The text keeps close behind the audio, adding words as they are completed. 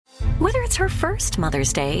Whether it's her first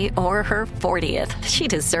Mother's Day or her 40th, she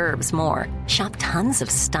deserves more. Shop tons of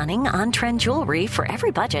stunning on-trend jewelry for every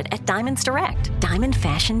budget at Diamonds Direct. Diamond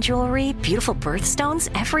fashion jewelry, beautiful birthstones,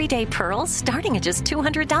 everyday pearls starting at just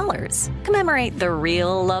 $200. Commemorate the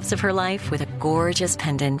real loves of her life with a gorgeous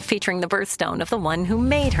pendant featuring the birthstone of the one who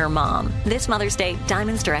made her mom. This Mother's Day,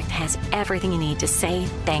 Diamonds Direct has everything you need to say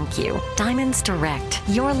thank you. Diamonds Direct.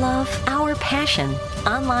 Your love, our passion.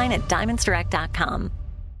 Online at diamondsdirect.com.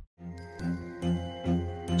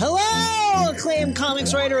 Hello, acclaimed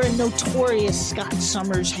comics writer and notorious Scott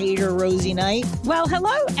Summers hater, Rosie Knight. Well,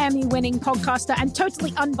 hello, Emmy-winning podcaster and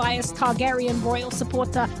totally unbiased Targaryen royal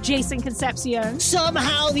supporter, Jason Concepcion.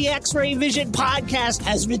 Somehow the X-Ray Vision podcast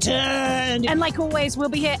has returned. And like always, we'll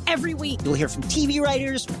be here every week. You'll hear from TV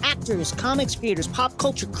writers, actors, comics creators, pop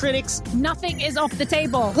culture critics. Nothing is off the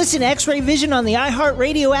table. Listen to X-Ray Vision on the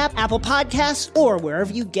iHeartRadio app, Apple Podcasts, or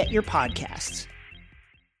wherever you get your podcasts.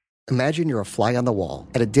 Imagine you're a fly on the wall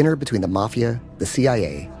at a dinner between the Mafia, the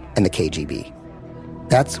CIA, and the KGB.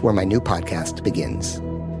 That's where my new podcast begins.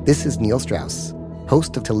 This is Neil Strauss,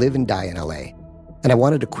 host of To Live and Die in LA, and I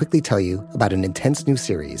wanted to quickly tell you about an intense new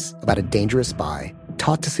series about a dangerous spy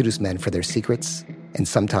taught to seduce men for their secrets and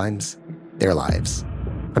sometimes their lives.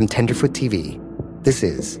 From Tenderfoot TV, this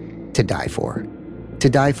is To Die For. To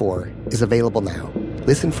Die For is available now.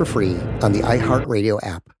 Listen for free on the iHeartRadio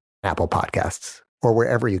app, Apple Podcasts, or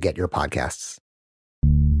wherever you get your podcasts.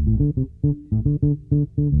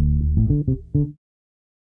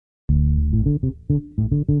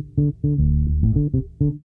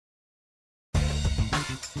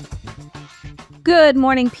 Good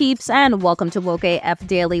morning, peeps, and welcome to Woke AF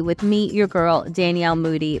Daily with me, your girl, Danielle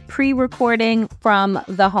Moody, pre-recording from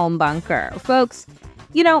the home bunker. Folks,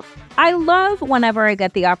 you know, I love whenever I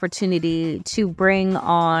get the opportunity to bring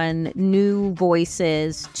on new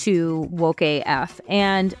voices to Woke AF.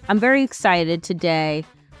 And I'm very excited today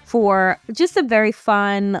for just a very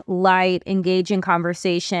fun, light, engaging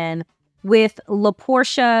conversation with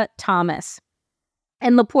LaPortia Thomas.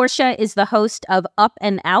 And LaPortia is the host of Up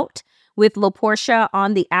and Out with LaPortia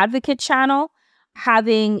on the Advocate channel,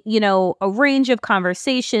 having, you know, a range of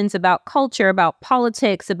conversations about culture, about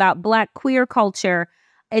politics, about Black queer culture,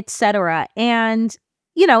 etc. And,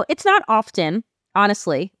 you know, it's not often,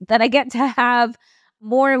 honestly, that I get to have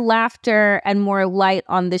more laughter and more light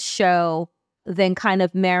on this show than kind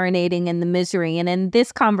of marinating in the misery. And in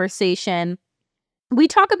this conversation, we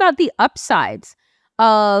talk about the upsides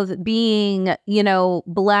of being, you know,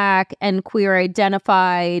 Black and queer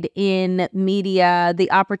identified in media, the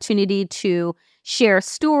opportunity to share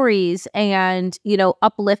stories and, you know,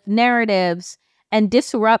 uplift narratives and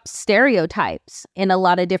disrupt stereotypes in a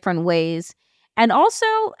lot of different ways. And also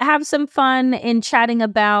have some fun in chatting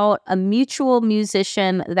about a mutual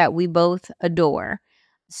musician that we both adore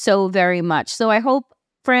so very much. So I hope,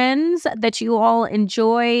 friends, that you all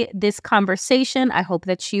enjoy this conversation. I hope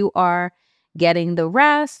that you are getting the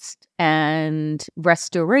rest and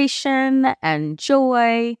restoration and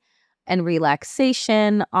joy and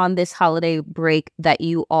relaxation on this holiday break that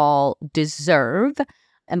you all deserve.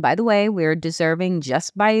 And by the way, we're deserving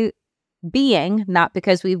just by being, not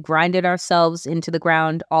because we've grinded ourselves into the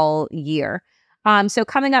ground all year. So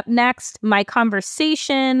coming up next, my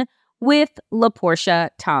conversation with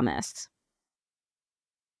LaPortia Thomas.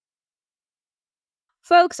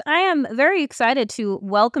 Folks, I am very excited to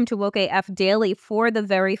welcome to Woke AF Daily for the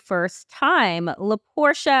very first time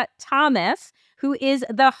LaPortia Thomas, who is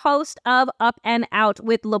the host of Up and Out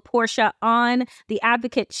with LaPortia on the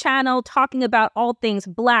Advocate channel, talking about all things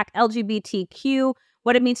Black, LGBTQ,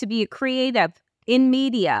 what it means to be a creative in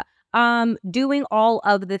media, doing all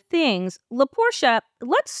of the things. LaPortia,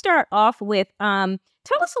 let's start off with,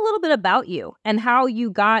 tell us a little bit about you and how you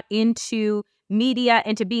got into media,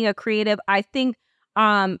 into being a creative. I think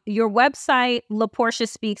your website, LaPortia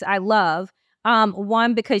Speaks, I love.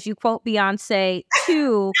 One, because you quote Beyonce.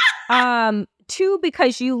 Two,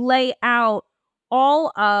 because you lay out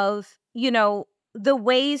all of, you know, the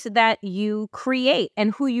ways that you create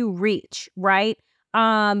and who you reach, right?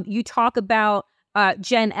 You talk about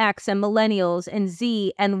Gen X and millennials and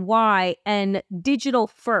Z and Y and digital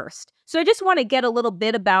first. So I just want to get a little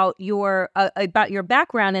bit about your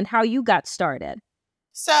background and how you got started.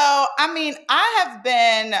 So, I mean, I have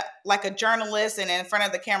been like a journalist and in front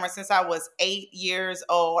of the camera since I was 8 years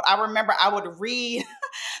old. I remember I would read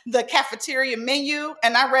the cafeteria menu,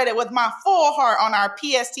 and I read it with my full heart on our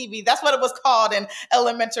PSTV. That's what it was called in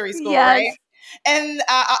elementary school, yes. right? And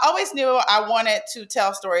I always knew I wanted to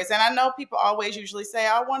tell stories. And I know people always usually say,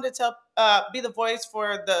 I wanted to be the voice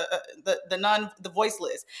for the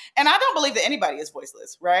voiceless. And I don't believe that anybody is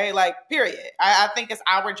voiceless, right? Like, period. I think it's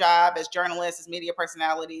our job as journalists, as media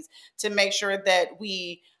personalities, to make sure that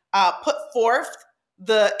we put forth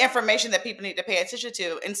the information that people need to pay attention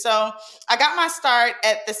to. And so I got my start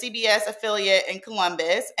at the CBS affiliate in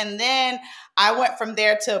Columbus. And then I went from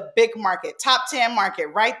there to big market, top 10 market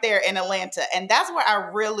right there in Atlanta. And that's where I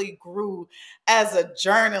really grew as a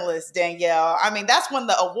journalist, Danielle. I mean, that's when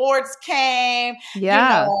the awards came,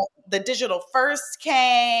 Yeah. the digital first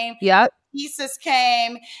came. Yep. Pieces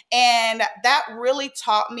came, and that really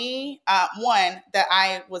taught me, one, that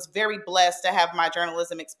I was very blessed to have my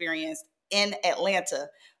journalism experience in Atlanta,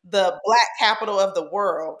 the Black capital of the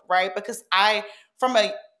world, right? Because from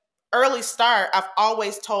an early start, I've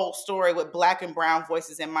always told story with Black and brown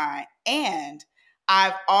voices in mind. And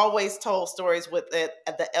I've always told stories with the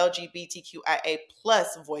LGBTQIA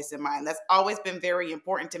plus voice in mind. That's always been very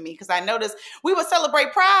important to me, because I noticed we would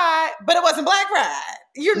celebrate Pride, but it wasn't Black Pride.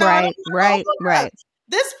 You know, Right, right, right.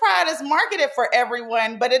 This Pride is marketed for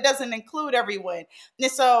everyone, but it doesn't include everyone. And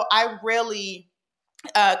so I really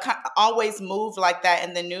always moved like that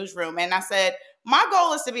in the newsroom. And I said, my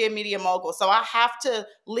goal is to be a media mogul. So I have to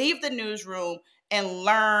leave the newsroom and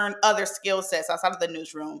learn other skill sets outside of the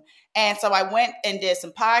newsroom. And so I went and did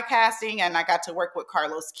some podcasting, and I got to work with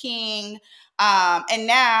Carlos King. And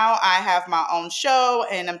now I have my own show,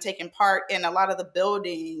 and I'm taking part in a lot of the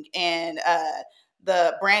building and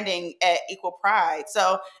the branding at Equal Pride.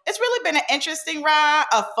 So it's really been an interesting ride,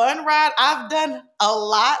 a fun ride. I've done a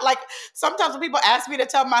lot. Like, sometimes when people ask me to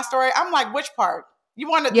tell my story, I'm like, which part? You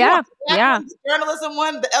want to do the journalism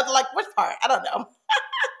one, the other, like, which part? I don't know.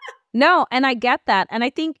 No, and I get that. And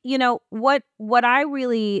I think, what I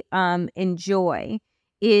really enjoy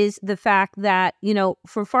is the fact that,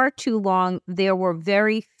 for far too long, there were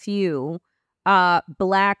very few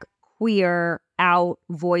Black queer out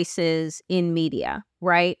voices in media,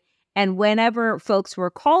 right? And whenever folks were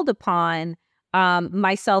called upon,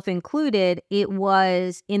 myself included, it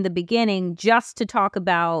was in the beginning just to talk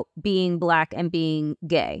about being Black and being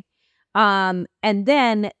gay. And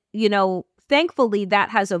then, thankfully that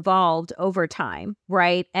has evolved over time,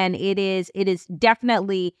 right? And it is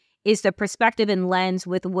definitely is the perspective and lens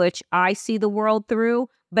with which I see the world through,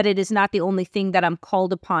 but it is not the only thing that I'm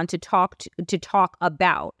called upon to talk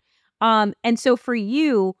about. And so for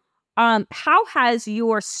you, how has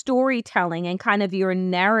your storytelling and kind of your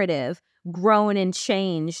narrative grown and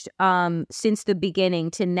changed since the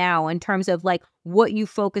beginning to now, in terms of like what you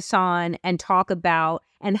focus on and talk about,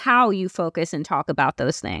 and how you focus and talk about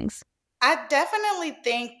those things? I definitely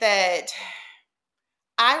think that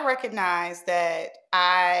I recognize that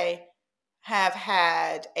I have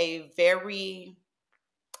had a very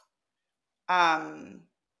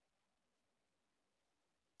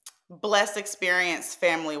blessed experience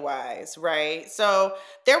family-wise, right? So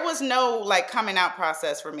there was no like coming out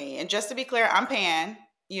process for me. And just to be clear, I'm pan,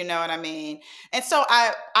 you know what I mean? And so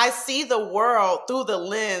I see the world through the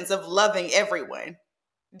lens of loving everyone.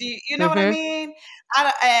 Do you know what I mean?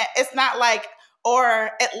 It's not like, or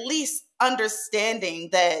at least understanding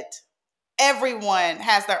that everyone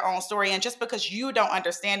has their own story. And just because you don't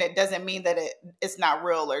understand it doesn't mean that it's not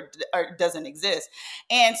real or doesn't exist.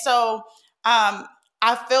 And so,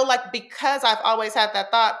 I feel like, because I've always had that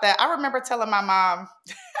thought, that I remember telling my mom,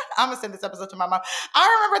 I'm going to send this episode to my mom.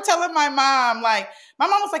 I remember telling my mom, like, my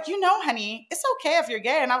mom was like, honey, it's okay if you're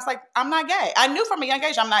gay. And I was like, I'm not gay. I knew from a young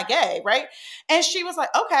age I'm not gay, right? And she was like,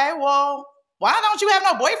 okay, well, why don't you have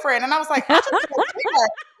no boyfriend? And I was like, I just want to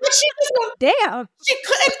Damn. She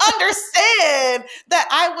couldn't understand that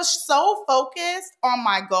I was so focused on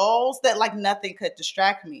my goals that like nothing could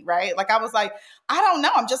distract me, right? Like, I was like, I don't know,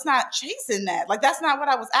 I'm just not chasing that. Like, that's not what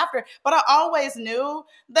I was after. But I always knew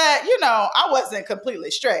that, I wasn't completely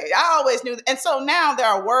straight. I always knew. And so now there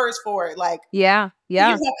are words for it. Like, yeah. And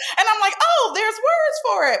I'm like, oh, there's words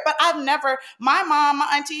for it. But my mom, my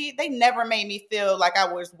auntie, they never made me feel like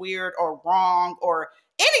I was weird or wrong or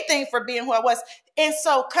anything for being who I was. And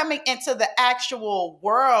so coming into the actual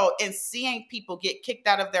world and seeing people get kicked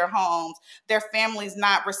out of their homes, their families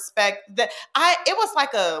not respect it was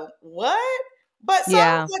like a what? But so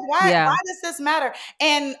I was like, why does this matter?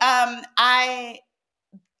 And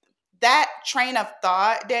that train of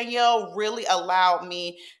thought, Danielle, really allowed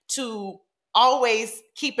me to always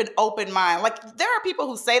keep an open mind. Like, there are people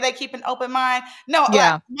who say they keep an open mind. No,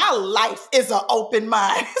 like, my life is an open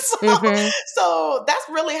mind. So that's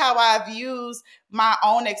really how I've used my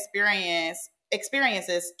own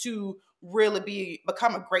experiences to really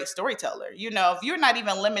become a great storyteller. If you're not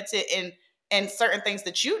even limited in and certain things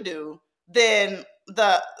that you do, then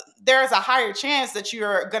there's a higher chance that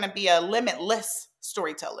you're going to be a limitless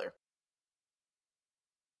storyteller.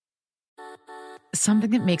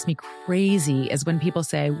 Something that makes me crazy is when people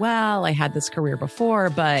say, well, I had this career before,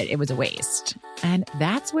 but it was a waste. And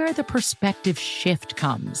that's where the perspective shift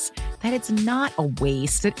comes, that it's not a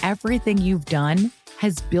waste, that everything you've done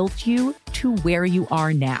has built you to where you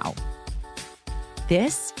are now.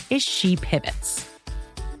 This is She Pivots,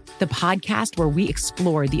 the podcast where we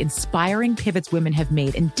explore the inspiring pivots women have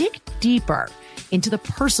made and dig deeper into the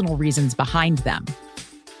personal reasons behind them.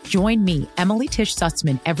 Join me, Emily Tish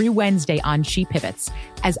Sussman, every Wednesday on She Pivots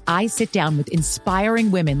as I sit down with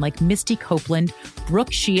inspiring women like Misty Copeland,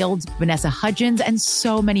 Brooke Shields, Vanessa Hudgens, and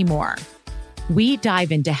so many more. We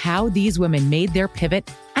dive into how these women made their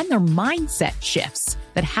pivot and their mindset shifts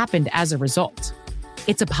that happened as a result.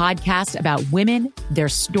 It's a podcast about women, their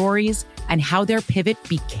stories, and how their pivot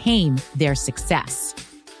became their success.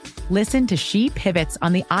 Listen to She Pivots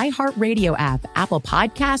on the iHeartRadio app, Apple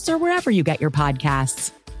Podcasts, or wherever you get your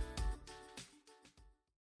podcasts.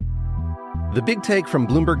 The Big Take from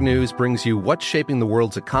Bloomberg News brings you what's shaping the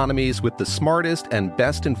world's economies with the smartest and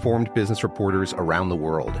best-informed business reporters around the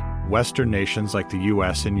world. Western nations like the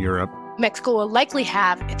U.S. and Europe. Mexico will likely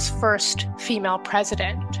have its first female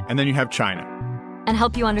president. And then you have China. And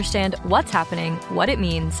help you understand what's happening, what it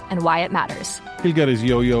means, and why it matters. He'll get his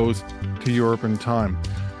yo-yos to Europe in time.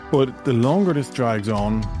 But the longer this drags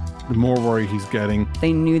on, the more worry he's getting.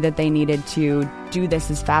 They knew that they needed to do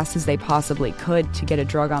this as fast as they possibly could to get a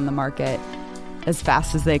drug on the market as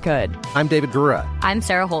fast as they could. I'm David Gura. I'm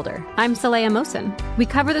Sarah Holder. I'm Saleha Mohsen. We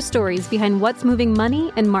cover the stories behind what's moving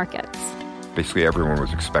money and markets. Basically, everyone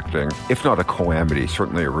was expecting, if not a calamity,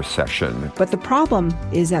 certainly a recession. But the problem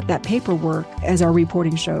is that paperwork, as our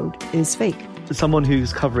reporting showed, is fake. As someone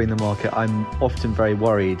who's covering the market, I'm often very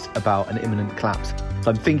worried about an imminent collapse. So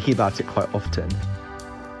I'm thinking about it quite often.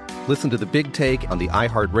 Listen to The Big Take on the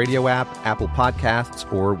iHeartRadio app, Apple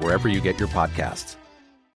Podcasts, or wherever you get your podcasts.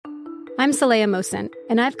 I'm Saleha Mohsen,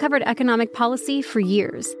 and I've covered economic policy for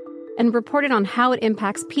years and reported on how it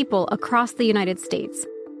impacts people across the United States.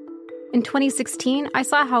 In 2016, I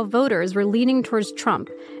saw how voters were leaning towards Trump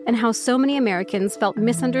and how so many Americans felt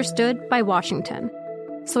misunderstood by Washington.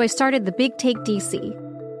 So I started The Big Take DC.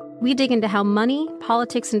 We dig into how money,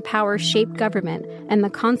 politics, and power shape government and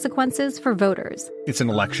the consequences for voters. It's an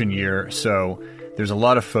election year, so there's a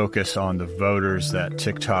lot of focus on the voters that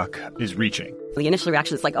TikTok is reaching. The initial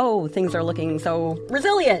reaction is like, oh, things are looking so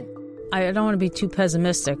resilient. I don't want to be too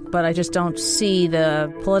pessimistic, but I just don't see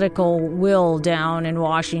the political will down in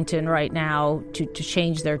Washington right now to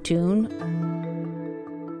change their tune.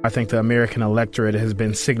 I think the American electorate has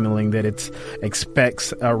been signaling that it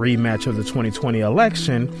expects a rematch of the 2020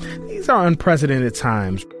 election. These are unprecedented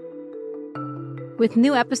times. With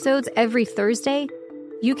new episodes every Thursday,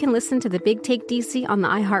 you can listen to The Big Take DC on the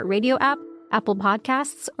iHeartRadio app, Apple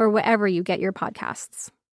Podcasts, or wherever you get your podcasts.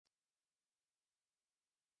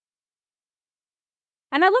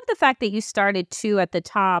 And I love the fact that you started too at the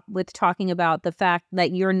top with talking about the fact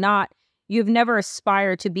that you've never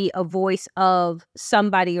aspired to be a voice of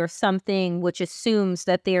somebody or something, which assumes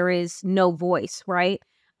that there is no voice, right?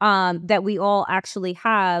 That we all actually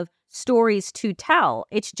have stories to tell.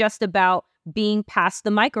 It's just about being past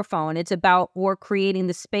the microphone. It's about creating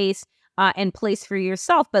the space and place for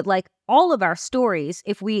yourself. But like all of our stories,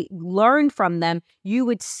 if we learned from them, you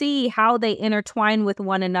would see how they intertwine with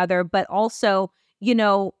one another, but also, you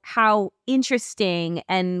know, how interesting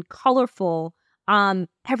and colorful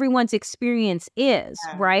everyone's experience is,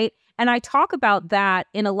 right? And I talk about that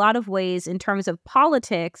in a lot of ways in terms of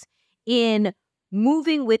politics, in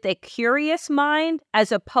moving with a curious mind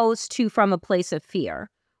as opposed to from a place of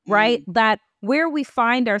fear, right? That where we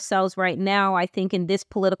find ourselves right now, I think, in this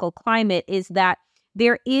political climate is that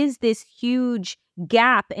there is this huge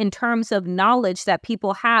gap in terms of knowledge that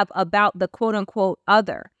people have about the quote unquote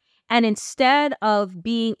other. And instead of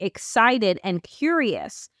being excited and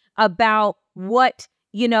curious about what,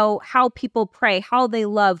 you know, how people pray, how they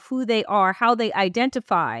love, who they are, how they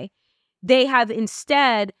identify, they have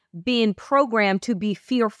instead been programmed to be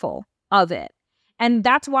fearful of it. And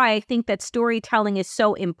that's why I think that storytelling is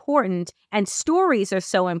so important and stories are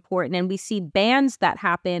so important. And we see bans that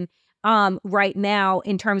happen right now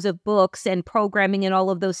in terms of books and programming and all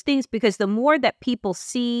of those things, because the more that people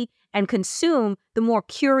see and consume, the more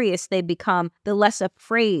curious they become, the less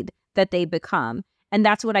afraid that they become. And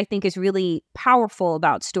that's what I think is really powerful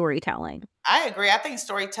about storytelling. I agree. I think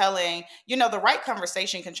storytelling, the right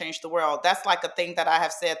conversation can change the world. That's like a thing that I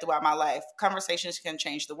have said throughout my life. Conversations can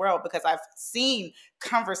change the world because I've seen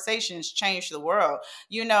conversations change the world.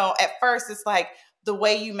 At first it's like the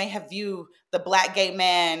way you may have viewed the Black gay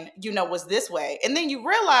man, was this way. And then you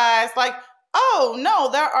realize like, oh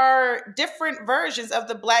no, there are different versions of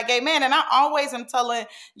the Black gay man. And I always am telling,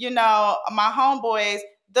 my homeboys,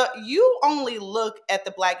 you only look at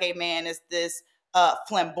the Black gay man as this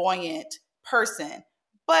flamboyant person,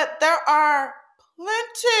 but there are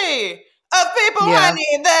plenty of people, honey,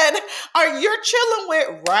 that you're chilling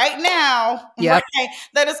with right now, right?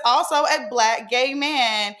 That is also a Black gay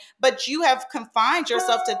man, but you have confined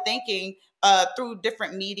yourself to thinking through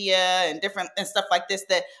different media and stuff like this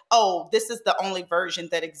that, oh, this is the only version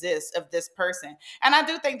that exists of this person. And I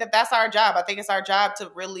do think that that's our job. I think it's our job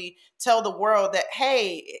to really tell the world that,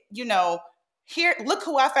 hey, here, look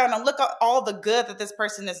who I found and look at all the good that this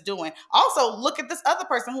person is doing. Also, look at this other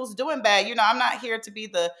person who's doing bad. I'm not here to be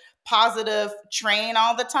the positive train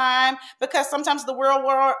all the time because sometimes the real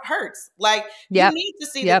world hurts. Like you need to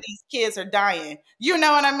see that these kids are dying. You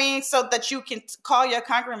know what I mean? So that you can call your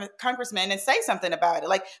congressman and say something about it.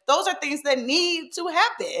 Like those are things that need to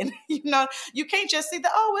happen. You can't just see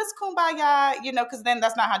it's kumbaya, because then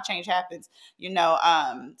that's not how change happens.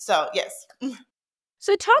 So yes.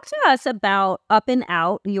 So talk to us about Up and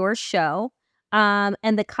Out, your show, and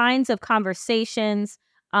the kinds of conversations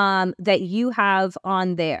that you have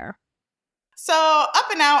on there. So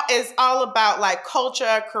Up and Out is all about like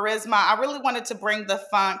culture, charisma. I really wanted to bring the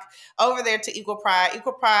funk over there to Equal Pride.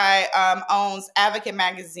 Equal Pride owns Advocate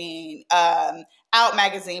Magazine, Out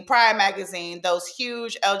Magazine, Pride Magazine, those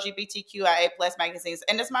huge LGBTQIA+ magazines.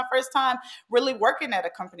 And it's my first time really working at a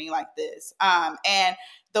company like this. And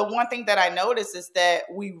the one thing that I noticed is that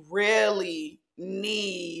we really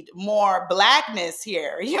need more Blackness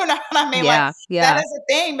here. You know what I mean? That is a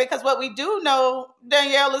thing, because what we do know,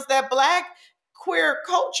 Danielle, is that Black queer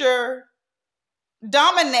culture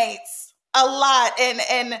dominates a lot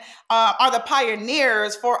and are the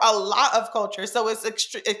pioneers for a lot of culture. So it's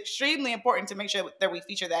extremely important to make sure that we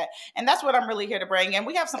feature that. And that's what I'm really here to bring. And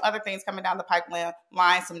we have some other things coming down the pipeline,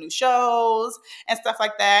 some new shows and stuff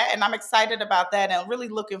like that. And I'm excited about that and really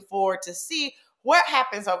looking forward to see what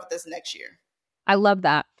happens over this next year. I love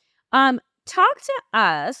that. Talk to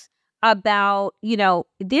us about,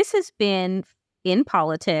 this has been in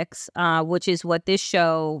politics, which is what this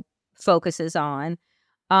show focuses on.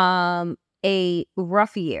 A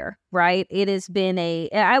rough year, right? It has been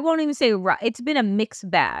I won't even say rough, it's been a mixed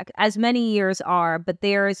bag, as many years are, but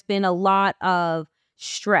there has been a lot of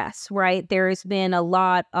stress, right? There has been a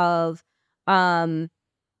lot of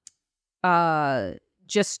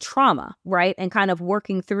just trauma, right? And kind of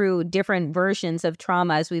working through different versions of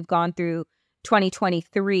trauma as we've gone through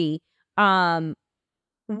 2023. What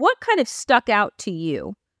kind of stuck out to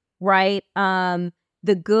you, right?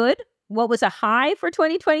 The good, what was a high for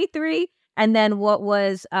 2023? And then what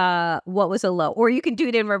was a low? Or you can do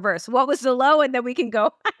it in reverse. What was the low, and then we can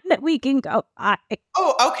go high.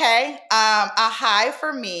 Oh, okay. A high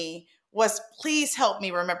for me was, please help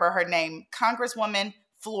me remember her name, Congresswoman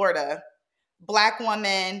Florida, Black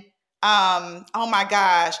woman. Oh my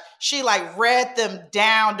gosh, she like read them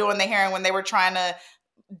down during the hearing when they were trying to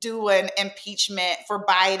do an impeachment for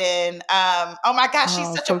Biden. Oh my gosh, she's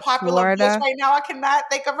such a popular voice right now. I cannot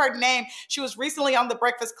think of her name. She was recently on The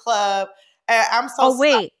Breakfast Club. I'm so Oh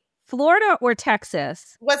wait, Florida or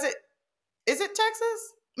Texas? Is it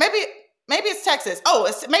Texas? Maybe it's Texas.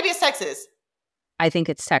 Maybe it's Texas. I think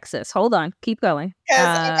it's Texas. Hold on. Keep going.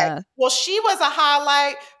 Okay. Well, she was a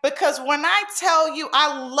highlight because when I tell you,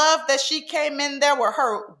 I love that she came in there with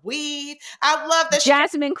her weed. I love that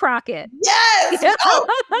Jasmine Crockett. Yes. Oh,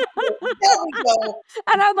 there we go.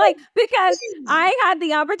 And I'm like, because I had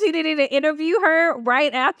the opportunity to interview her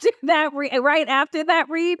right after that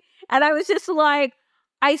read. And I was just like,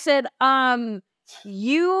 I said,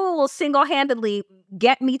 you will single-handedly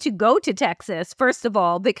get me to go to Texas, first of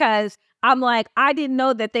all, because I'm like, I didn't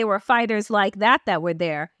know that they were fighters like that were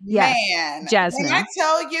there. Yes, man, Jasmine. When I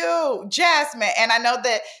tell you, Jasmine, and I know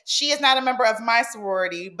that she is not a member of my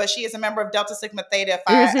sorority, but she is a member of Delta Sigma Theta, if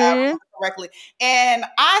I remember correctly. And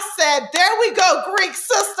I said, there we go, Greek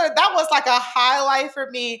sister. That was like a highlight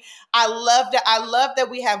for me. I loved it. I love that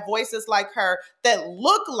we have voices like her that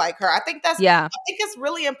look like her. I think it's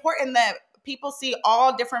really important that people see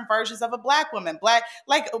all different versions of a Black woman.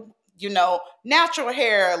 Natural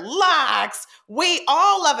hair, locks,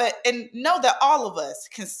 all of it, and know that all of us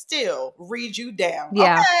can still read you down.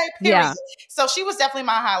 Yeah. Okay, period. Yeah. So she was definitely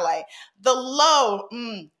my highlight. The low,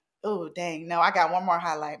 Oh, dang. No, I got one more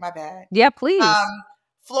highlight. My bad. Yeah, please.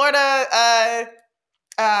 Florida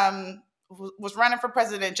was running for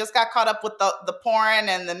president, just got caught up with the porn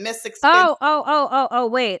and the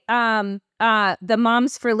misexpense. Wait. The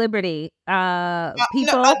Moms for Liberty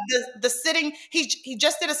people. The sitting. He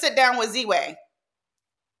just did a sit down with Z-Way.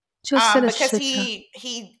 Because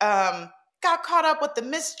he got caught up with the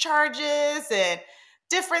mischarges and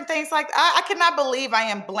different things like that. I cannot believe I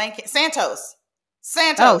am blanking. Santos.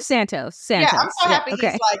 Oh, Santos. Yeah, I'm so happy he's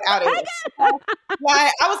like out of this.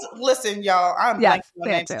 Listen, y'all, I'm blanking on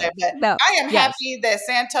names today, but I am happy that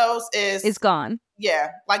Santos is gone.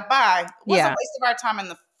 Yeah, like bye. It was a waste of our time in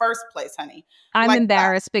the first place, honey. I'm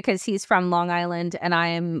embarrassed because he's from Long Island and I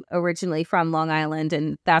am originally from Long Island,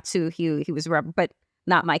 and that's who he was, but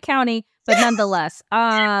not my county, but nonetheless.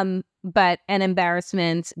 But an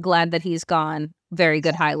embarrassment. Glad that he's gone. Very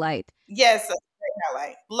good highlight. Yes.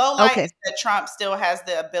 Highlight. Low light is that Trump still has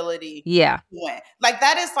the ability to win. Like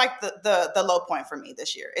that is like the low point for me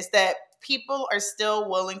this year is that people are still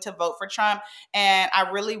willing to vote for Trump. And I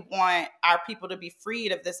really want our people to be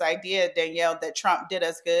freed of this idea, Danielle, that Trump did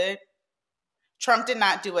us good. Trump did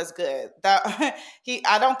not do us good. I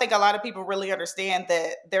don't think a lot of people really understand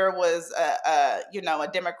that there was a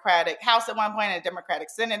Democratic House at one point and a Democratic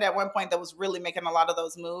Senate at one point that was really making a lot of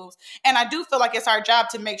those moves. And I do feel like it's our job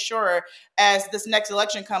to make sure as this next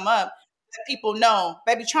election come up that people know,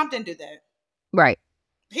 baby, Trump didn't do that. Right.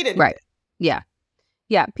 He didn't do that. Yeah.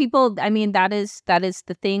 Yeah. People, I mean, that is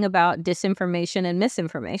the thing about disinformation and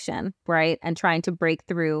misinformation, right? And trying to break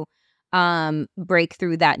through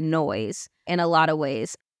that noise in a lot of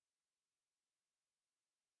ways.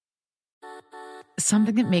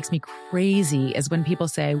 Something that makes me crazy is when people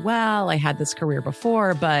say, well, I had this career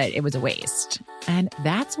before, but it was a waste. And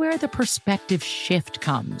that's where the perspective shift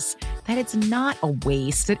comes, that it's not a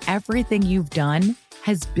waste, that everything you've done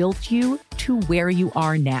has built you to where you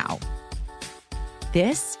are now.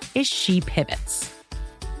 This is She Pivots,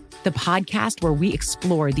 the podcast where we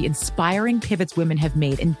explore the inspiring pivots women have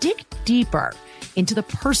made and dig deeper into the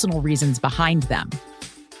personal reasons behind them.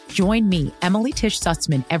 Join me, Emily Tish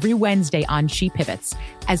Sussman, every Wednesday on She Pivots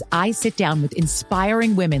as I sit down with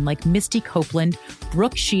inspiring women like Misty Copeland,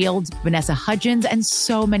 Brooke Shields, Vanessa Hudgens, and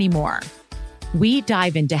so many more. We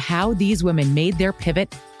dive into how these women made their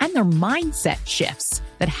pivot and their mindset shifts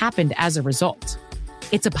that happened as a result.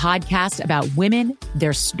 It's a podcast about women,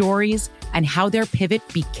 their stories, and how their pivot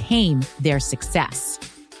became their success.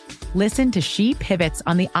 Listen to She Pivots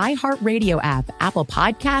on the iHeartRadio app, Apple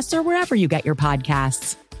Podcasts, or wherever you get your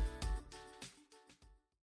podcasts.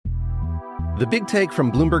 The Big Take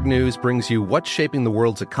from Bloomberg News brings you what's shaping the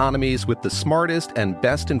world's economies with the smartest and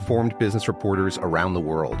best-informed business reporters around the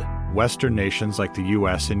world. Western nations like the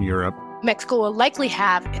U.S. and Europe. Mexico will likely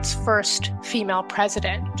have its first female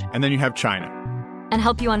president. And then you have China. And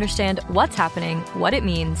help you understand what's happening, what it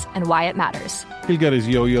means, and why it matters. He'll get his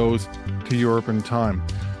yo-yos to Europe in time.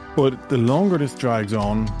 But the longer this drags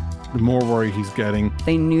on, the more worry he's getting.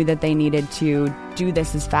 They knew that they needed to do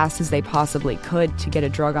this as fast as they possibly could to get a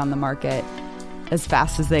drug on the market as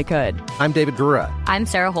fast as they could. I'm David Gura. I'm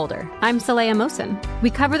Sarah Holder. I'm Saleha Mohsen. We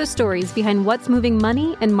cover the stories behind what's moving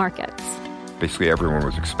money and markets. Basically, everyone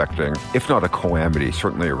was expecting, if not a calamity,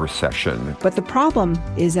 certainly a recession. But the problem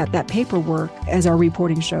is that paperwork, as our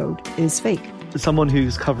reporting showed, is fake. As someone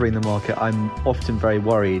who's covering the market, I'm often very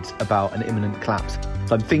worried about an imminent collapse.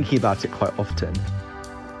 So I'm thinking about it quite often.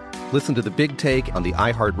 Listen to The Big Take on the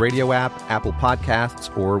iHeartRadio app, Apple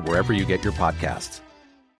Podcasts, or wherever you get your podcasts.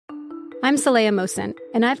 I'm Saleha Mohsen,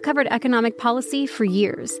 and I've covered economic policy for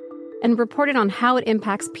years and reported on how it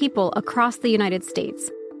impacts people across the United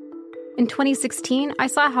States. In 2016, I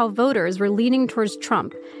saw how voters were leaning towards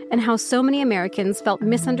Trump and how so many Americans felt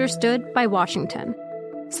misunderstood by Washington.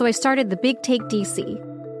 So I started The Big Take DC.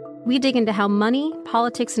 We dig into how money,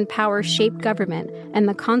 politics, and power shape government and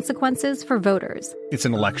the consequences for voters. It's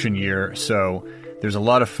an election year, so there's a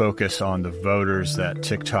lot of focus on the voters that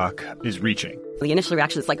TikTok is reaching. The initial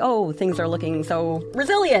reaction is like, oh, things are looking so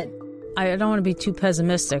resilient. I don't want to be too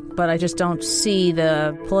pessimistic, but I just don't see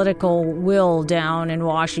the political will down in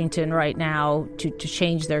Washington right now to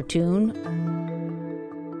change their tune.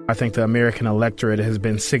 I think the American electorate has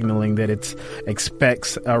been signaling that it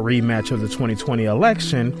expects a rematch of the 2020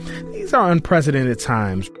 election. These are unprecedented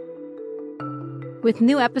times. With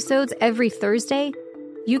new episodes every Thursday,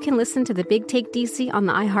 you can listen to The Big Take DC on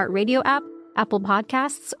the iHeartRadio app, Apple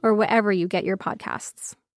Podcasts, or wherever you get your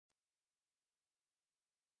podcasts.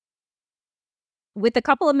 With the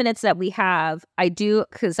couple of minutes that we have, I do,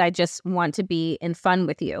 because I just want to be in fun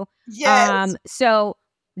with you. Yes. So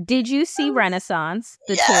did you see Renaissance,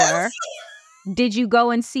 the tour? did you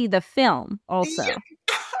go and see the film also? Yeah.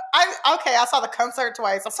 I saw the concert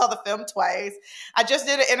twice. I saw the film twice. I just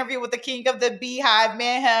did an interview with the king of the Beehive. Me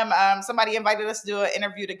and him, somebody invited us to do an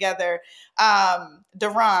interview together.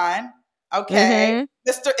 Deron, okay,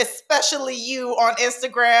 Mr. Especially You on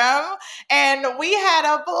Instagram. And we had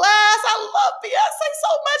a blast. I love Beyonce so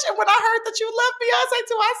much. And when I heard that you love Beyonce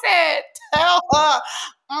too, I said, tell her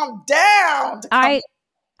I'm down.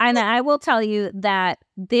 And I will tell you that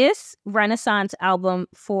this Renaissance album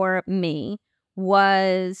for me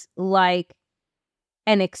was like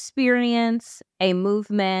an experience, a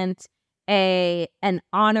movement, an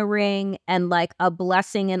honoring, and like a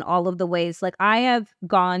blessing in all of the ways. Like, I have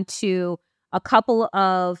gone to a couple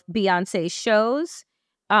of Beyonce shows.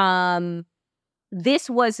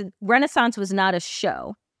 Renaissance was not a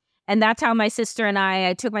show. And that's how my sister and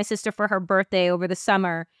I took my sister for her birthday over the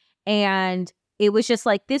summer. And it was just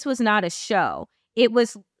like, this was not a show. It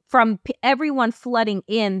was from everyone flooding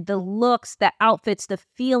in, the looks, the outfits, the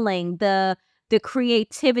feeling, the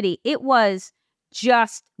creativity. It was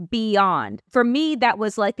just beyond. For me, that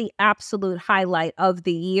was like the absolute highlight of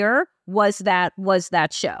the year was that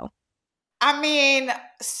show. I mean,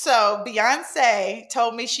 so Beyonce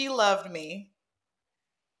told me she loved me.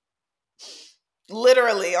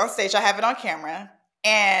 Literally on stage. I have it on camera.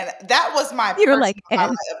 And that was my personal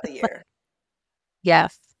highlight of the year.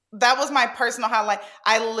 Yes. That was my personal highlight.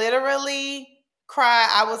 I literally cried.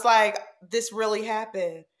 I was like, this really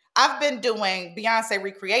happened. I've been doing Beyonce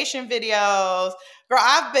recreation videos. Girl,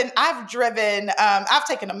 I've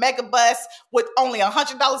taken a mega bus with only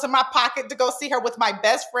 $100 in my pocket to go see her with my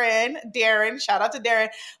best friend, Darren. Shout out to Darren.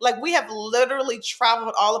 Like, we have literally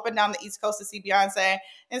traveled all up and down the East Coast to see Beyonce.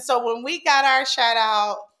 And so when we got our shout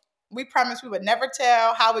out, we promised we would never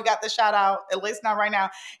tell how we got the shout out, at least not right now.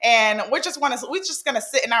 And we're just gonna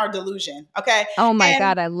sit in our delusion, okay? Oh my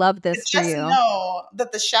God, I love this for you. Just know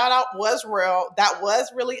that the shout out was real. That was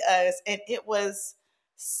really us, and it was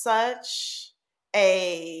such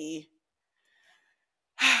a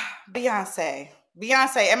Beyonce.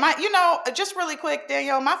 And just really quick,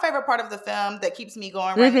 Danielle, my favorite part of the film that keeps me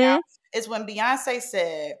going right now is when Beyonce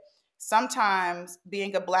said, sometimes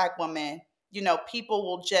being a Black woman, people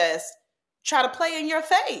will just try to play in your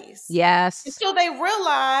face. Yes. Until they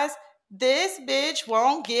realize this bitch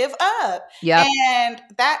won't give up. Yep. And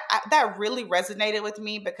that really resonated with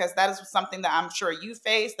me, because that is something that I'm sure you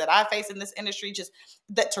face, that I face in this industry, just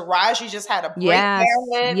that Taraji just had a breakdown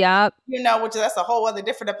with. Yep. Which that's a whole other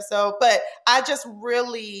different episode. But I just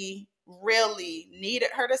really needed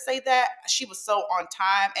her to say that. She was so on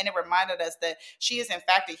time, and it reminded us that she is in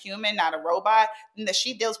fact a human, not a robot, and that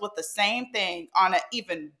she deals with the same thing on an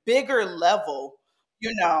even bigger level.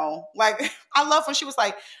 Like, I love when she was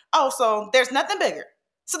like, oh, so there's nothing bigger.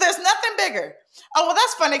 So there's nothing bigger. Oh, well,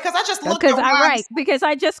 that's funny, because I just looked around. Because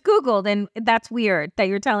I just Googled, and that's weird that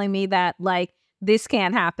you're telling me that, like, this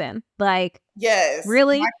can't happen. Like, yes,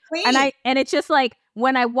 really? And it's just like,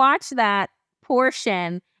 when I watched that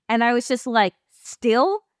portion, and I was just like,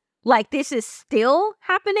 still? Like, this is still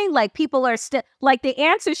happening? Like, people are still, like, the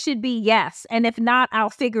answer should be yes. And if not, I'll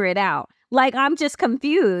figure it out. Like, I'm just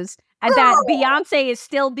confused that Beyonce is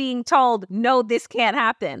still being told, no, this can't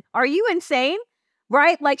happen. Are you insane?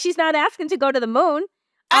 Right? Like, she's not asking to go to the moon,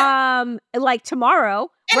 like tomorrow,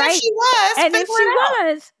 right? If she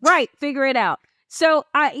was, right, figure it out. So,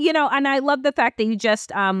 and I love the fact that you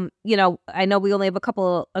just, I know we only have a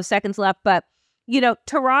couple of seconds left, but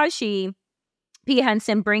Taraji P.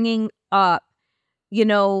 Henson bringing up,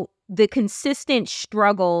 the consistent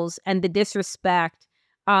struggles and the disrespect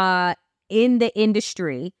in the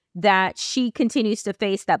industry that she continues to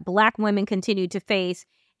face, that Black women continue to face,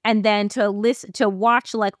 and then to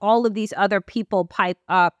watch like all of these other people pipe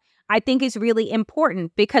up, I think is really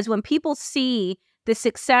important, because when people see the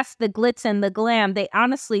success, the glitz and the glam, they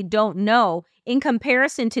honestly don't know, in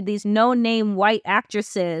comparison to these no-name white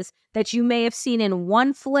actresses that you may have seen in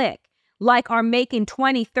one flick, like are making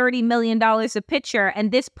 $20-30 million a picture.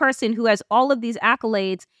 And this person who has all of these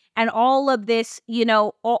accolades and all of this,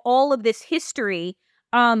 all of this history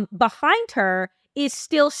behind her is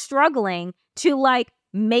still struggling to like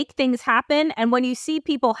make things happen. And when you see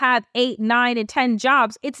people have 8, 9, and 10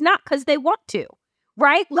 jobs, it's not because they want to,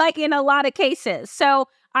 right? Like in a lot of cases. So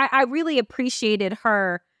I really appreciated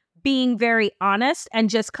her being very honest and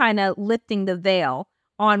just kind of lifting the veil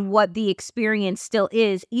on what the experience still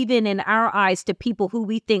is, even in our eyes, to people who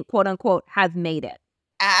we think, quote unquote, have made it.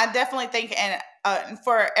 I definitely think, and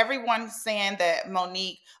for everyone saying that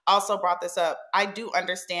Monique also brought this up, I do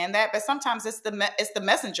understand that, but sometimes it's the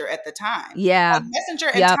messenger at the time. Yeah. Like, messenger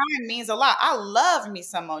at time means a lot. I love me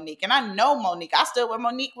some Monique, and I know Monique. I stood with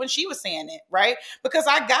Monique when she was saying it, right? Because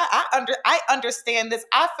I understand this.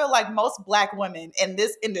 I feel like most Black women in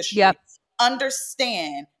this industry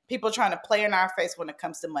understand people trying to play in our face when it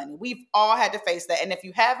comes to money. We've all had to face that. And if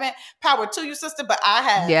you haven't, power to you, sister, but I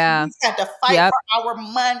have. Yeah. We've had to fight for our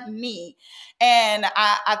money. And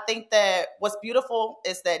I think that what's beautiful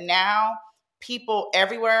is that now people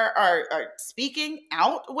everywhere are speaking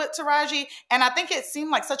out with Taraji. And I think it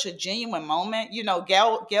seemed like such a genuine moment. You know,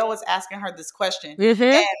 Gail was asking her this question. Mm-hmm.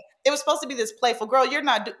 And it was supposed to be this playful, girl, you're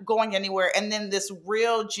not going anywhere. And then this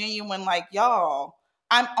real genuine, like, y'all,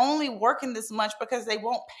 I'm only working this much because they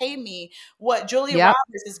won't pay me what Julia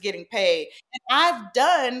Roberts is getting paid. And I've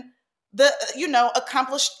done the,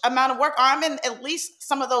 accomplished amount of work. I'm in at least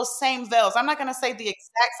some of those same veils. I'm not going to say the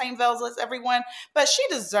exact same veils as everyone, but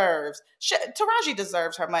Taraji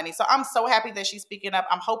deserves her money. So I'm so happy that she's speaking up.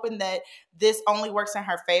 I'm hoping that this only works in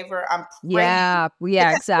her favor. I'm praying.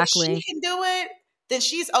 Yeah, exactly. If she can do it, then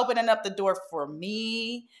she's opening up the door for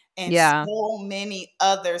me and so many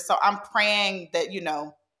others. So I'm praying that,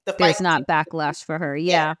 the there's not backlash for her.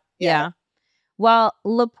 Yeah. Well,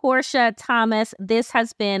 LaPortia Thomas, this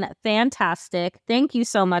has been fantastic. Thank you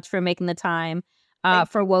so much for making the time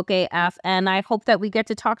for Woke AF. And I hope that we get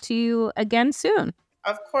to talk to you again soon.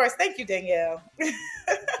 Of course. Thank you, Danielle.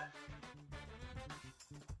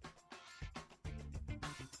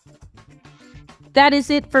 That is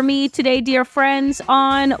it for me today, dear friends,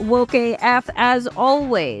 on Woke AF. As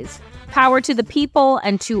always, power to the people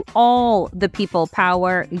and to all the people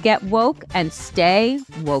power. Get woke and stay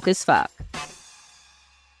woke as fuck.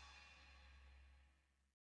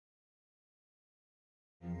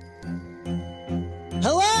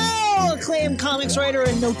 Hello, acclaimed comics writer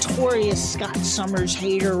and notorious Scott Summers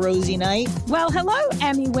hater, Rosie Knight. Well, hello,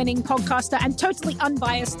 Emmy-winning podcaster and totally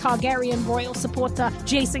unbiased Targaryen royal supporter,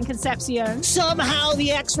 Jason Concepcion. Somehow the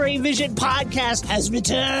X-Ray Vision podcast has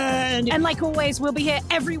returned. And like always, we'll be here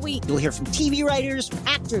every week. You'll hear from TV writers,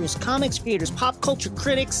 actors, comics creators, pop culture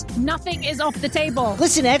critics. Nothing is off the table.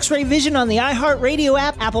 Listen to X-Ray Vision on the iHeartRadio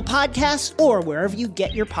app, Apple Podcasts, or wherever you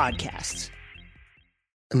get your podcasts.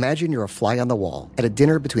 Imagine you're a fly on the wall at a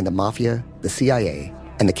dinner between the mafia, the CIA,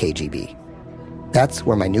 and the KGB. That's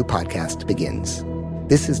where my new podcast begins.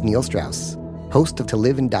 This is Neil Strauss, host of To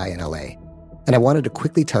Live and Die in LA, and I wanted to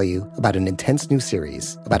quickly tell you about an intense new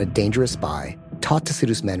series about a dangerous spy taught to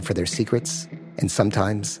seduce men for their secrets and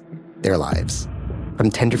sometimes their lives. From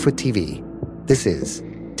Tenderfoot TV, this is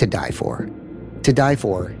To Die For. To Die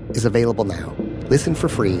For is available now. Listen for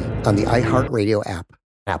free on the iHeartRadio app,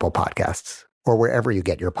 Apple Podcasts, or wherever you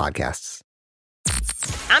get your podcasts.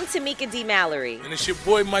 I'm Tamika D. Mallory. And it's your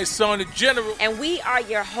boy, my son, the General. And we are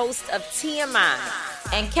your hosts of TMI.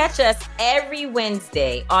 And catch us every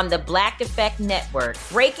Wednesday on the Black Effect Network,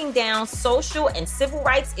 breaking down social and civil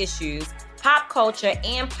rights issues, pop culture,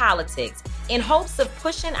 and politics in hopes of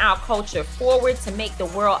pushing our culture forward to make the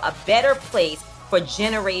world a better place for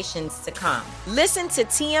generations to come. Listen to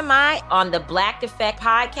TMI on the Black Effect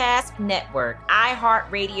Podcast Network,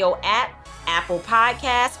 iHeartRadio app, Apple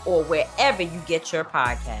Podcasts, or wherever you get your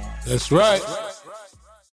podcasts. That's right.